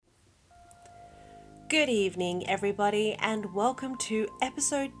Good evening, everybody, and welcome to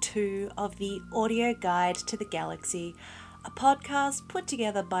episode 2 of the Audio Guide to the Galaxy, a podcast put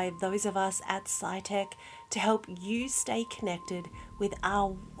together by those of us at SciTech to help you stay connected with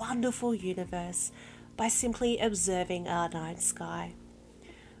our wonderful universe by simply observing our night sky.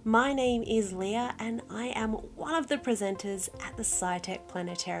 My name is Leah, and I am one of the presenters at the SciTech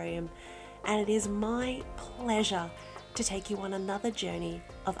Planetarium, and it is my pleasure to take you on another journey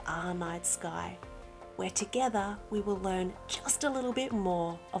of our night sky, where together we will learn just a little bit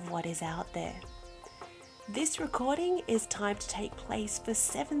more of what is out there. This recording is timed to take place for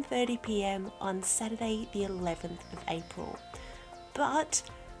 7:30 p.m. on Saturday the 11th of April. But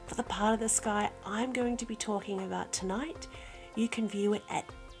for the part of the sky I'm going to be talking about tonight, you can view it at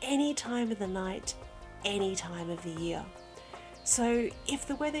any time of the night, any time of the year. So if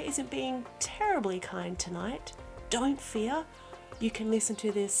the weather isn't being terribly kind tonight, don't fear. You can listen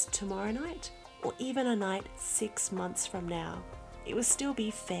to this tomorrow night or even a night 6 months from now. It will still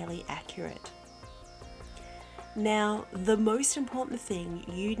be fairly accurate. Now, the most important thing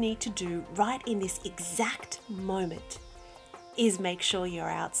you need to do right in this exact moment is make sure you're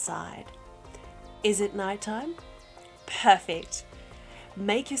outside. Is it nighttime? Perfect.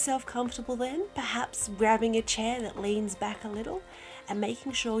 Make yourself comfortable then, perhaps grabbing a chair that leans back a little and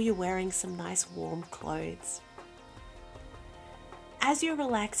making sure you're wearing some nice warm clothes. As you're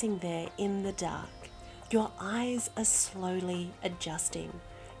relaxing there in the dark, your eyes are slowly adjusting,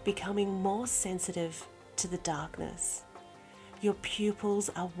 becoming more sensitive to the darkness. Your pupils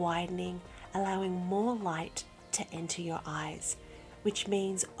are widening, allowing more light to enter your eyes, which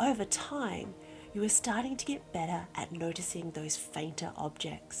means over time, you are starting to get better at noticing those fainter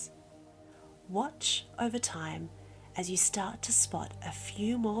objects. Watch over time as you start to spot a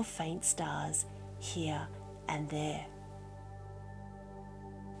few more faint stars here and there.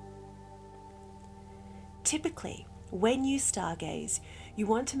 Typically, when you stargaze, you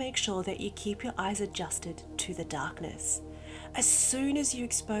want to make sure that you keep your eyes adjusted to the darkness. As soon as you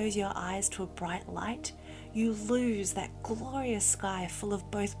expose your eyes to a bright light, you lose that glorious sky full of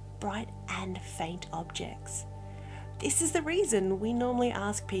both bright and faint objects. This is the reason we normally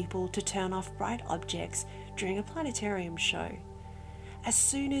ask people to turn off bright objects during a planetarium show. As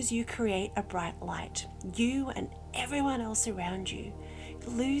soon as you create a bright light, you and everyone else around you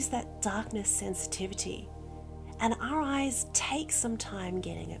lose that darkness sensitivity, and our eyes take some time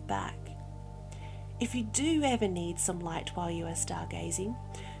getting it back. If you do ever need some light while you are stargazing,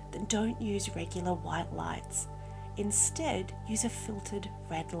 then don't use regular white lights. Instead, use a filtered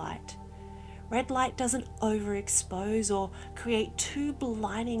red light. Red light doesn't overexpose or create too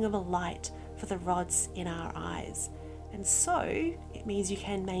blinding of a light for the rods in our eyes, and so it means you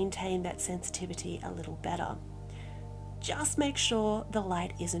can maintain that sensitivity a little better. Just make sure the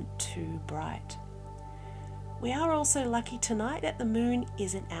light isn't too bright. We are also lucky tonight that the moon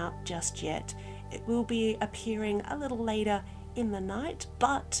isn't out just yet. It will be appearing a little later in the night,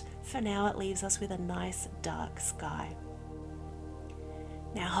 but for now it leaves us with a nice dark sky.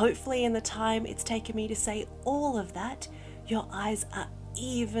 Now, hopefully in the time it's taken me to say all of that, your eyes are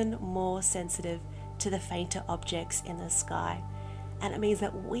even more sensitive to the fainter objects in the sky, and it means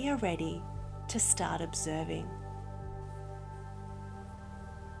that we are ready to start observing.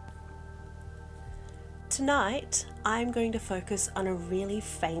 Tonight, I'm going to focus on a really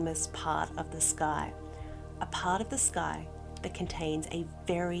famous part of the sky, a part of the sky that contains a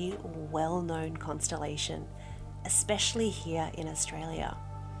very well-known constellation, especially here in Australia.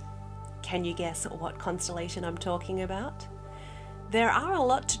 Can you guess what constellation I'm talking about? There are a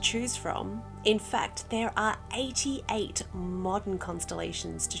lot to choose from. In fact, there are 88 modern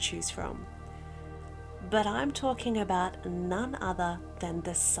constellations to choose from. But I'm talking about none other than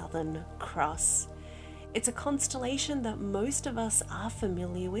the Southern Cross. It's a constellation that most of us are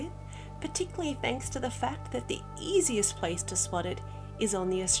familiar with, particularly thanks to the fact that the easiest place to spot it is on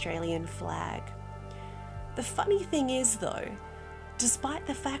the Australian flag. The funny thing is though, despite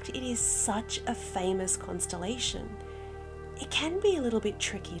the fact it is such a famous constellation, it can be a little bit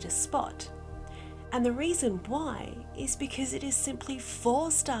tricky to spot. And the reason why is because it is simply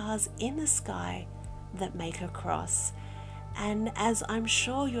 4 stars in the sky that make a cross. And as I'm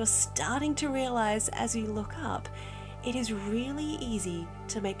sure you're starting to realize as you look up, it is really easy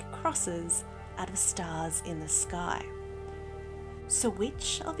to make crosses out of stars in the sky. So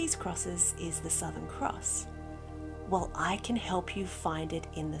which of these crosses is the Southern Cross? Well, I can help you find it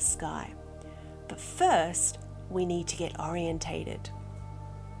in the sky. But first, we need to get orientated.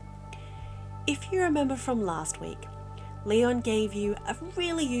 If you remember from last week, Leon gave you a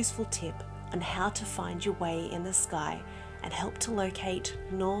really useful tip on how to find your way in the sky and help to locate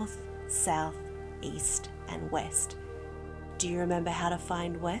north, south, east, and west. Do you remember how to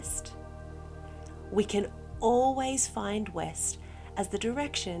find west? We can always find west as the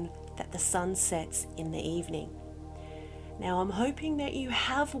direction that the sun sets in the evening. Now, I'm hoping that you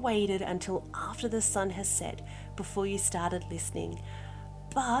have waited until after the sun has set before you started listening,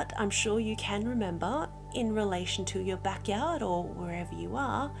 but I'm sure you can remember, in relation to your backyard or wherever you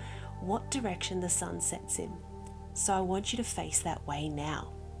are, what direction the sun sets in. So I want you to face that way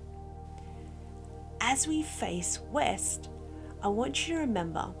now. As we face west, I want you to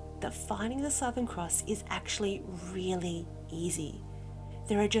remember that finding the Southern Cross is actually really easy.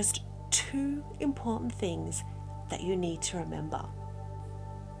 There are just two important things that you need to remember.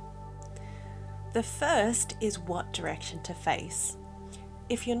 The first is what direction to face.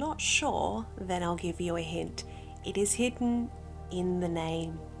 If you're not sure, then I'll give you a hint. It is hidden in the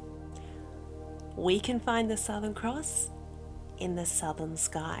name. We can find the Southern Cross in the southern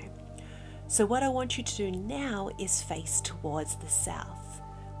sky. So what I want you to do now is face towards the south,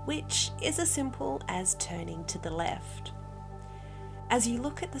 which is as simple as turning to the left. As you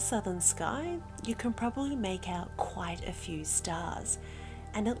look at the southern sky, you can probably make out quite a few stars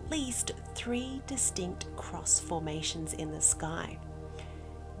and at least 3 distinct cross formations in the sky.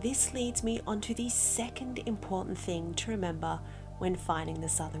 This leads me onto the second important thing to remember when finding the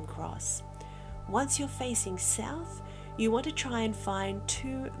Southern Cross. Once you're facing south, you want to try and find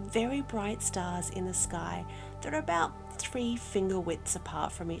 2 very bright stars in the sky that are about 3 finger widths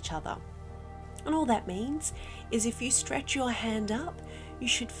apart from each other. And all that means is if you stretch your hand up, you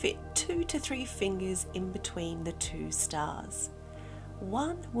should fit 2 to 3 fingers in between the 2 stars.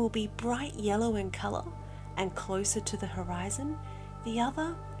 One will be bright yellow in colour and closer to the horizon. The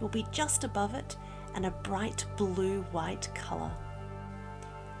other will be just above it and a bright blue-white colour.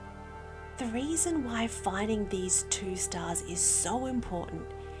 The reason why finding these 2 stars is so important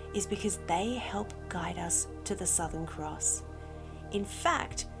is because they help guide us to the Southern Cross. In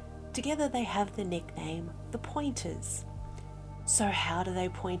fact, together they have the nickname the Pointers. So how do they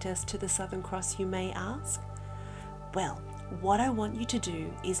point us to the Southern Cross, you may ask? Well, what I want you to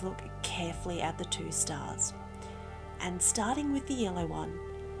do is look carefully at the 2 stars. And starting with the yellow one,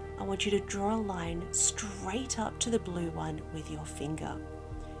 I want you to draw a line straight up to the blue one with your finger.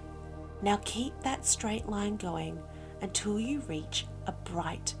 Now keep that straight line going until you reach a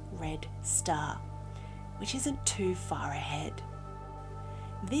bright red star, which isn't too far ahead.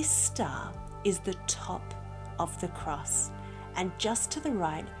 This star is the top of the cross, and just to the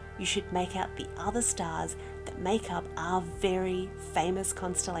right you should make out the other stars that make up our very famous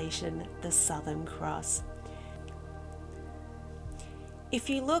constellation, the Southern Cross. If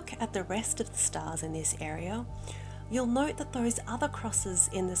you look at the rest of the stars in this area, you'll note that those other crosses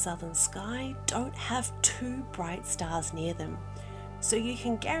in the southern sky don't have 2 bright stars near them. So you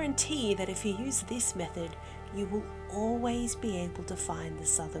can guarantee that if you use this method, you will always be able to find the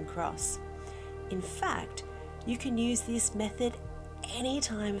Southern Cross. In fact, you can use this method any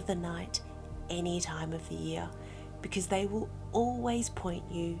time of the night, any time of the year, because they will always point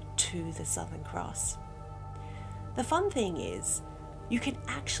you to the Southern Cross. The fun thing is, you can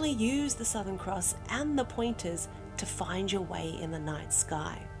actually use the Southern Cross and the pointers to find your way in the night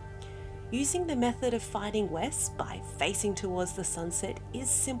sky. Using the method of finding west by facing towards the sunset is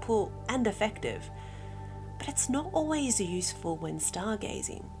simple and effective, but it's not always useful when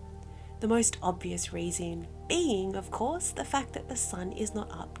stargazing. The most obvious reason being, of course, the fact that the sun is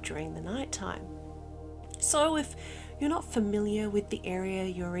not up during the night time. So if you're not familiar with the area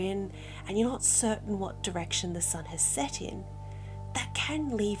you're in and you're not certain what direction the sun has set in, that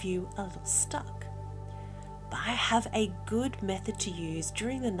can leave you a little stuck. But I have a good method to use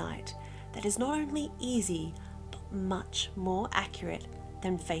during the night that is not only easy, but much more accurate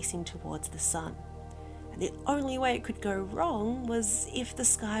than facing towards the sun. And the only way it could go wrong was if the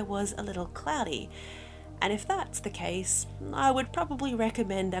sky was a little cloudy. And if that's the case, I would probably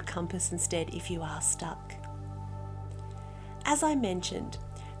recommend a compass instead if you are stuck. As I mentioned,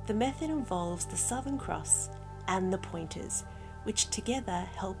 the method involves the Southern Cross and the pointers, which together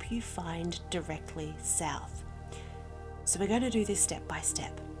help you find directly south. So we're going to do this step by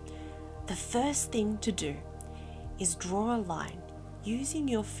step. The first thing to do is draw a line using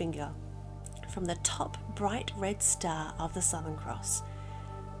your finger from the top bright red star of the Southern Cross.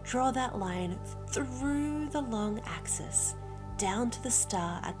 Draw that line through the long axis down to the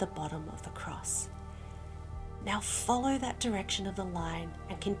star at the bottom of the cross. Now follow that direction of the line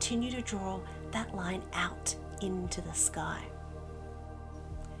and continue to draw that line out into the sky.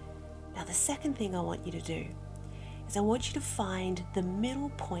 Now the second thing I want you to do is I want you to find the middle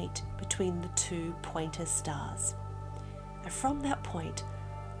point between the 2 pointer stars. And from that point,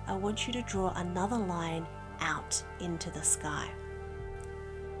 I want you to draw another line out into the sky.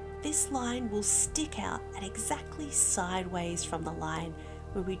 This line will stick out at exactly sideways from the line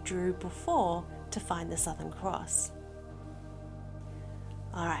where we drew before to find the Southern Cross.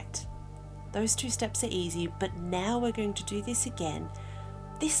 Alright, those 2 steps are easy, but now we're going to do this again.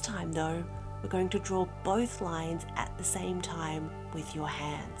 This time though, we're going to draw both lines at the same time with your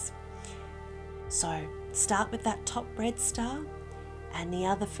hands. So start with that top red star, and the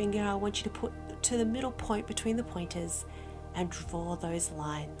other finger I want you to put to the middle point between the pointers and draw those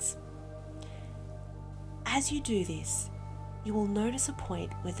lines. As you do this, you will notice a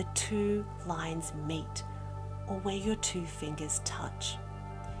point where the 2 lines meet, or where your 2 fingers touch.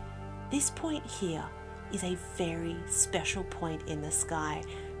 This point here is a very special point in the sky,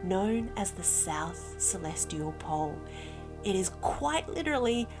 known as the South Celestial Pole. It is quite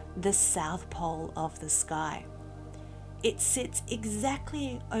literally the South Pole of the sky. It sits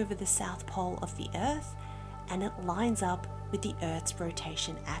exactly over the South Pole of the Earth, and it lines up with the Earth's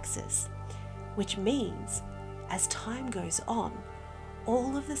rotation axis, which means as time goes on,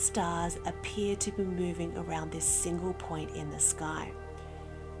 all of the stars appear to be moving around this single point in the sky.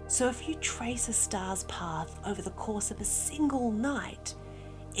 So if you trace a star's path over the course of a single night,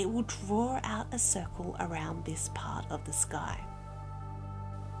 it will draw out a circle around this part of the sky.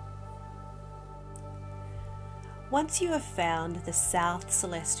 Once you have found the South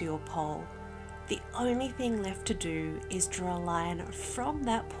Celestial Pole, the only thing left to do is draw a line from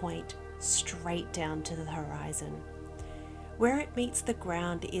that point straight down to the horizon. Where it meets the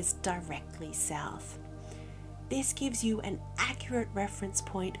ground is directly south. This gives you an accurate reference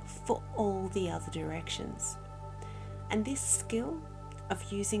point for all the other directions. And this skill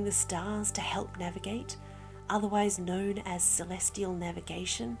of using the stars to help navigate, otherwise known as celestial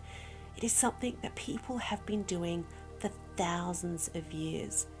navigation, it is something that people have been doing for thousands of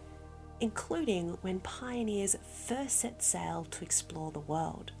years, including when pioneers first set sail to explore the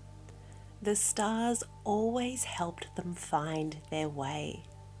world. The stars always helped them find their way.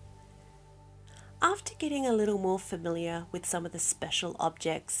 After getting a little more familiar with some of the special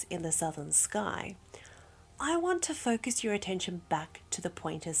objects in the southern sky, I want to focus your attention back to the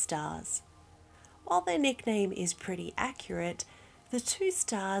pointer stars. While their nickname is pretty accurate, the 2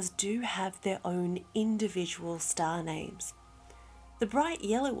 stars do have their own individual star names. The bright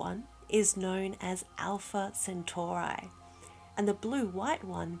yellow one is known as Alpha Centauri, and the blue-white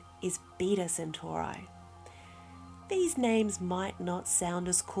one is Beta Centauri. These names might not sound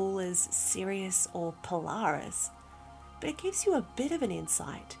as cool as Sirius or Polaris, but it gives you a bit of an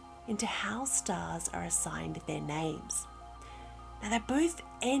insight into how stars are assigned their names. Now they both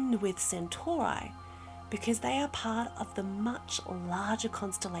end with Centauri because they are part of the much larger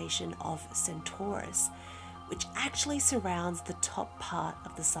constellation of Centaurus, which actually surrounds the top part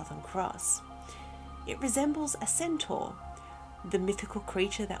of the Southern Cross. It resembles a centaur, the mythical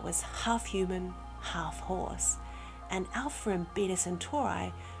creature that was half human, half horse, and Alpha and Beta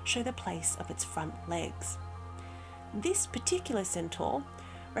Centauri show the place of its front legs. This particular centaur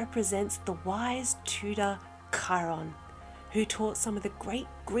represents the wise tutor Chiron, who taught some of the great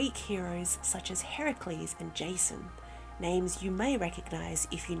Greek heroes such as Heracles and Jason, names you may recognize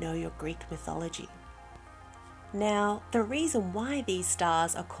if you know your Greek mythology. Now, the reason why these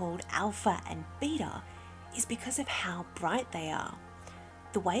stars are called Alpha and Beta is because of how bright they are.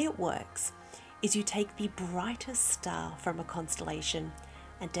 The way it works is you take the brightest star from a constellation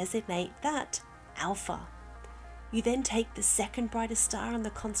and designate that Alpha. You then take the second brightest star in the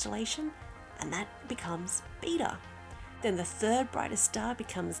constellation and that becomes Beta. Then the third brightest star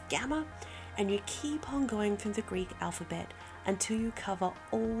becomes Gamma, and you keep on going through the Greek alphabet until you cover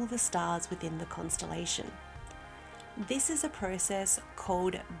all the stars within the constellation. This is a process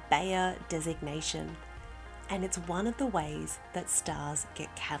called Bayer designation, and it's one of the ways that stars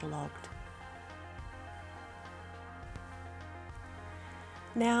get catalogued.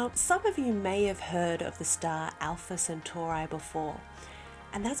 Now, some of you may have heard of the star Alpha Centauri before,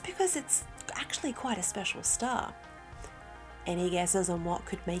 and that's because it's actually quite a special star. Any guesses on what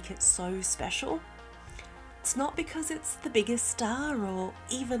could make it so special? It's not because it's the biggest star or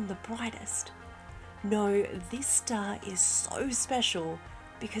even the brightest. No, this star is so special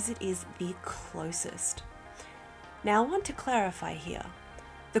because it is the closest. Now I want to clarify here.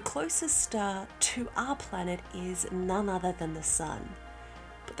 The closest star to our planet is none other than the Sun.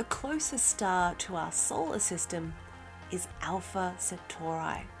 But the closest star to our solar system is Alpha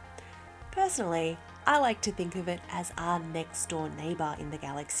Centauri. Personally, I like to think of it as our next door neighbor in the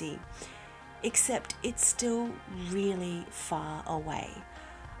galaxy, except it's still really far away.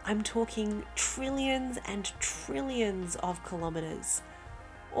 I'm talking trillions and trillions of kilometers.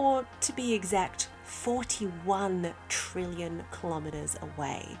 or to be exact, 41 trillion kilometers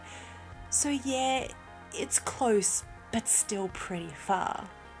away. So yeah, it's close, but still pretty far.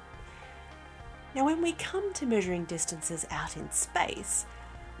 Now, when we come to measuring distances out in space,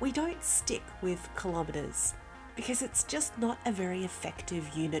 we don't stick with kilometers because it's just not a very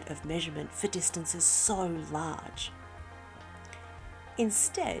effective unit of measurement for distances so large.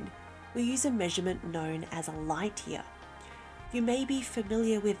 Instead, we use a measurement known as a light year. You may be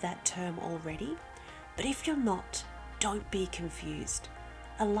familiar with that term already, but if you're not, don't be confused.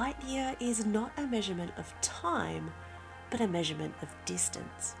 A light year is not a measurement of time, but a measurement of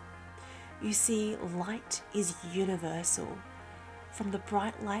distance. You see, light is universal, from the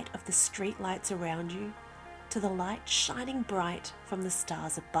bright light of the street lights around you to the light shining bright from the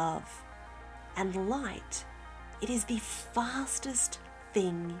stars above. And light, it is the fastest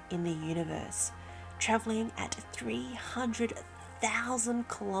thing in the universe, traveling at 300,000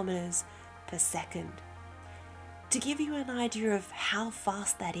 kilometers per second. To give you an idea of how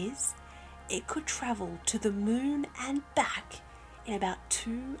fast that is, it could travel to the moon and back in about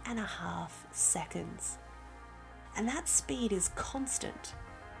 2.5 seconds. And that speed is constant.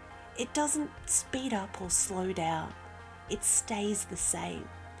 It doesn't speed up or slow down. It stays the same.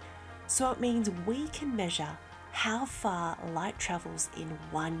 So it means we can measure how far light travels in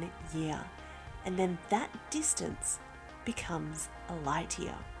 1 year, and then that distance becomes a light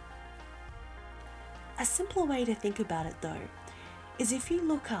year. A simple way to think about it though is if you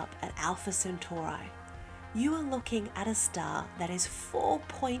look up at Alpha Centauri, you are looking at a star that is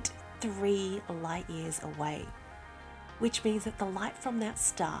 4.3 light years away, which means that the light from that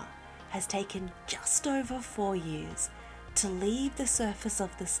star has taken just over 4 years to leave the surface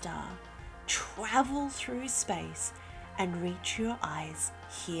of the star, travel through space, and reach your eyes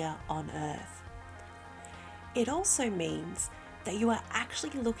here on Earth. It also means that you are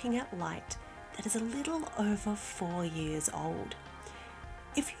actually looking at light that is a little over 4 years old.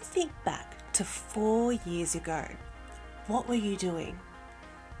 If you think back to 4 years ago, what were you doing?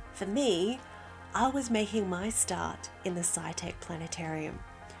 For me, I was making my start in the SciTech Planetarium,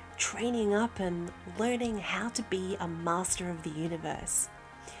 training up and learning how to be a master of the universe.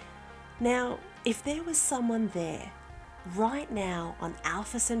 Now, if there was someone there, right now on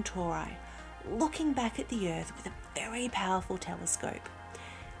Alpha Centauri, looking back at the Earth with a very powerful telescope,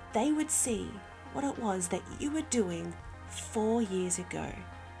 they would see what it was that you were doing 4 years ago.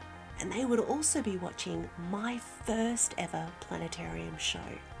 And they would also be watching my first ever planetarium show.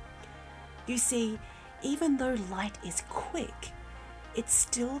 You see, even though light is quick, it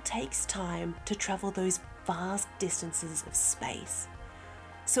still takes time to travel those vast distances of space.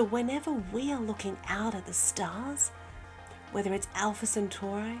 So whenever we are looking out at the stars, whether it's Alpha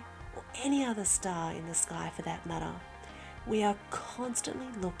Centauri or any other star in the sky for that matter, we are constantly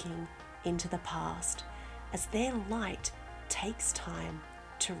looking into the past as their light takes time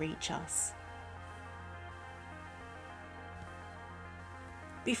to reach us.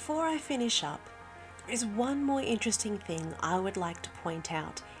 Before I finish up, there is one more interesting thing I would like to point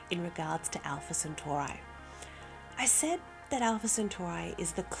out in regards to Alpha Centauri. I said that Alpha Centauri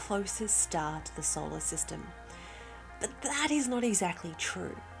is the closest star to the solar system, but that is not exactly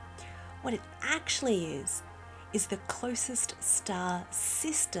true. What it actually is the closest star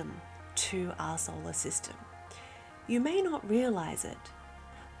system to our solar system. You may not realize it,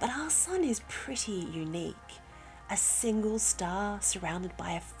 but our sun is pretty unique, a single star surrounded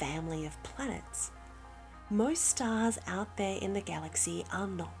by a family of planets. Most stars out there in the galaxy are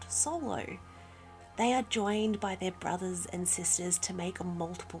not solo. They are joined by their brothers and sisters to make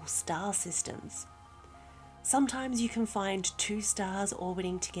multiple star systems. Sometimes you can find 2 stars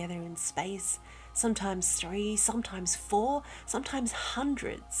orbiting together in space, sometimes 3, sometimes 4, sometimes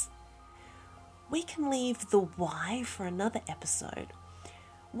hundreds. We can leave the why for another episode.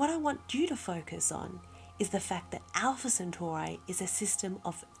 What I want you to focus on is the fact that Alpha Centauri is a system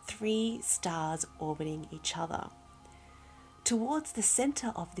of 3 stars orbiting each other. Towards the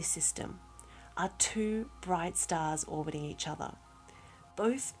center of this system are 2 bright stars orbiting each other,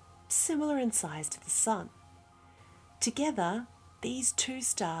 both similar in size to the Sun. Together, these 2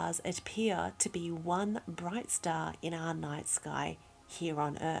 stars appear to be one bright star in our night sky here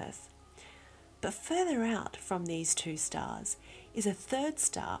on Earth. But further out from these 2 stars is a 3rd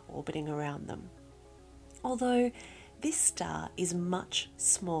star orbiting around them. Although this star is much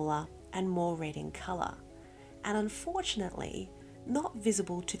smaller and more red in colour, and unfortunately not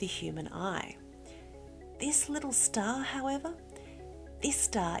visible to the human eye. This little star, however, this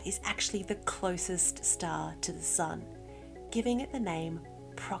star is actually the closest star to the Sun, giving it the name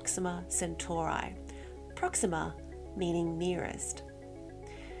Proxima Centauri. Proxima meaning nearest.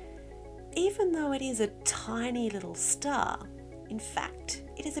 even though it is a tiny little star, in fact,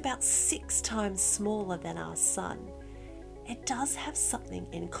 it is about 6 times smaller than our Sun. It does have something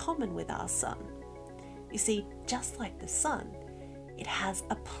in common with our Sun. You see, just like the Sun, it has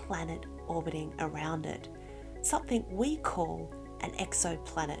a planet orbiting around it, something we call an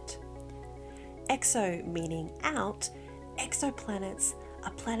exoplanet. Exo meaning out, exoplanets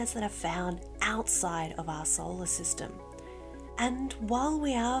are planets that are found outside of our solar system. And while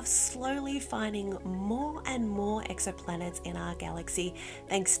we are slowly finding more and more exoplanets in our galaxy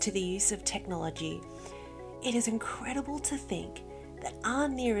thanks to the use of technology, it is incredible to think that our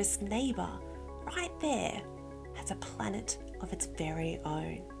nearest neighbour, right there, has a planet of its very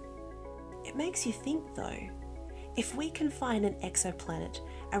own. It makes you think though, if we can find an exoplanet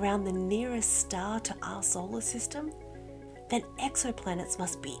around the nearest star to our solar system, then exoplanets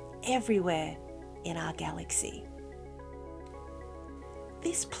must be everywhere in our galaxy.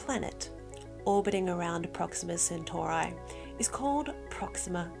 This planet, orbiting around Proxima Centauri, is called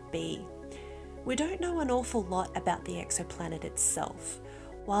Proxima b. We don't know an awful lot about the exoplanet itself.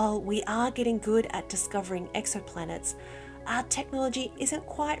 While we are getting good at discovering exoplanets, our technology isn't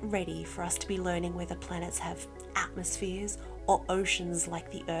quite ready for us to be learning whether planets have atmospheres or oceans like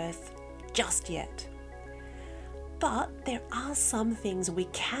the Earth just yet. But there are some things we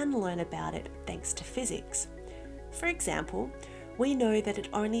can learn about it thanks to physics. For example, we know that it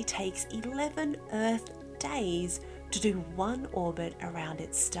only takes 11 Earth days to do one orbit around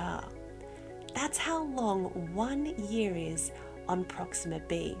its star. That's how long 1 year is on Proxima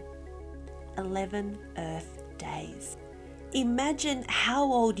b. 11 Earth days. Imagine how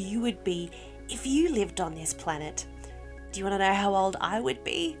old you would be if you lived on this planet. Do you want to know how old I would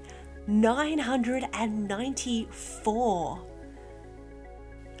be? 994.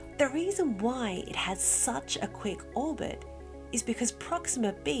 The reason why it has such a quick orbit is because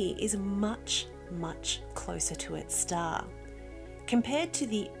Proxima b is much, much closer to its star. Compared to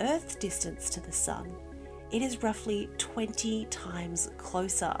the Earth's distance to the Sun, it is roughly 20 times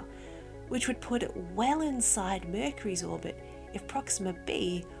closer, which would put it well inside Mercury's orbit if Proxima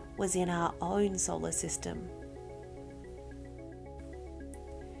b was in our own solar system.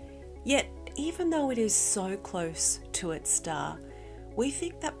 Yet, even though it is so close to its star, we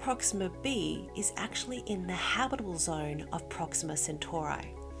think that Proxima b is actually in the habitable zone of Proxima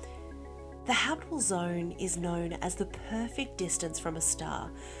Centauri. The habitable zone is known as the perfect distance from a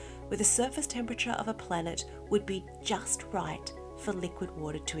star, where the surface temperature of a planet would be just right for liquid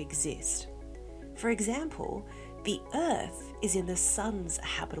water to exist. For example, the Earth is in the Sun's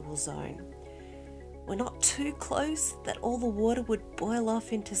habitable zone. We're not too close that all the water would boil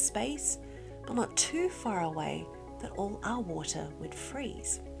off into space, but not too far away that all our water would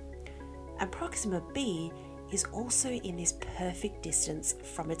freeze. And Proxima b is also in this perfect distance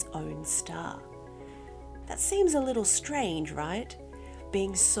from its own star. That seems a little strange, right?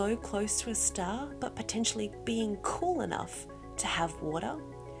 Being so close to a star, but potentially being cool enough to have water?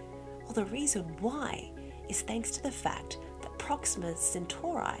 Well, the reason why is thanks to the fact that Proxima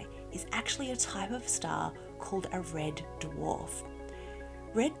Centauri is actually a type of star called a red dwarf.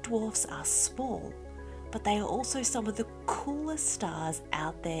 Red dwarfs are small, but they are also some of the coolest stars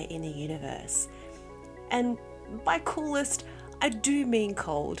out there in the universe. And by coolest, I do mean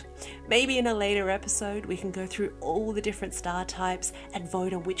cold. Maybe in a later episode we can go through all the different star types and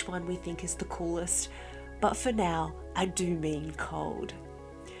vote on which one we think is the coolest. But for now, I do mean cold.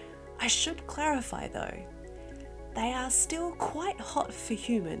 I should clarify though, they are still quite hot for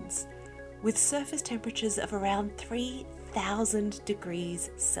humans, with surface temperatures of around 3,000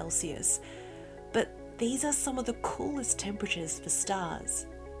 degrees Celsius. But these are some of the coolest temperatures for stars.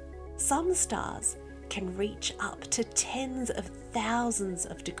 Some stars can reach up to tens of thousands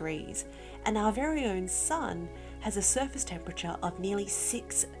of degrees, and our very own Sun has a surface temperature of nearly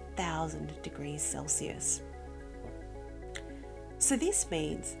 6,000 degrees Celsius. So this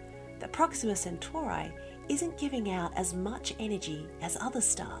means that Proxima Centauri isn't giving out as much energy as other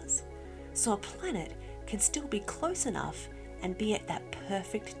stars, so a planet can still be close enough and be at that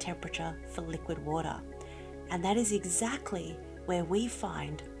perfect temperature for liquid water. And that is exactly where we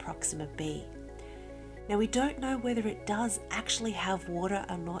find Proxima b. Now, we don't know whether it does actually have water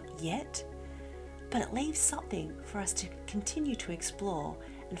or not yet, but it leaves something for us to continue to explore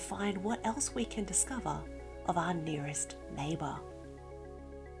and find what else we can discover of our nearest neighbour.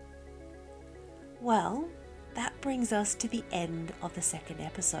 Well, that brings us to the end of the second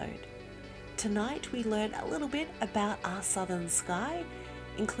episode. Tonight we learned a little bit about our southern sky,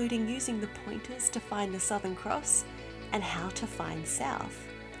 including using the pointers to find the Southern Cross and how to find south,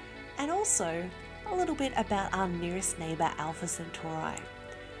 and also a little bit about our nearest neighbour Alpha Centauri.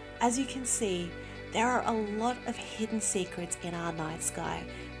 As you can see, there are a lot of hidden secrets in our night sky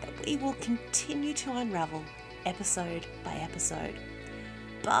that we will continue to unravel episode by episode.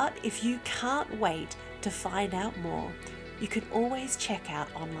 But if you can't wait to find out more, you can always check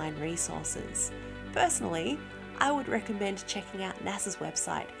out online resources. Personally, I would recommend checking out NASA's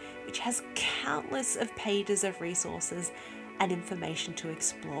website, which has countless of pages of resources and information to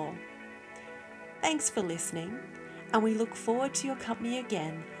explore. Thanks for listening, and we look forward to your company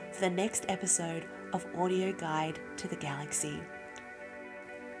again for the next episode of Audio Guide to the Galaxy.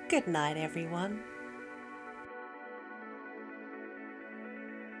 Good night, everyone.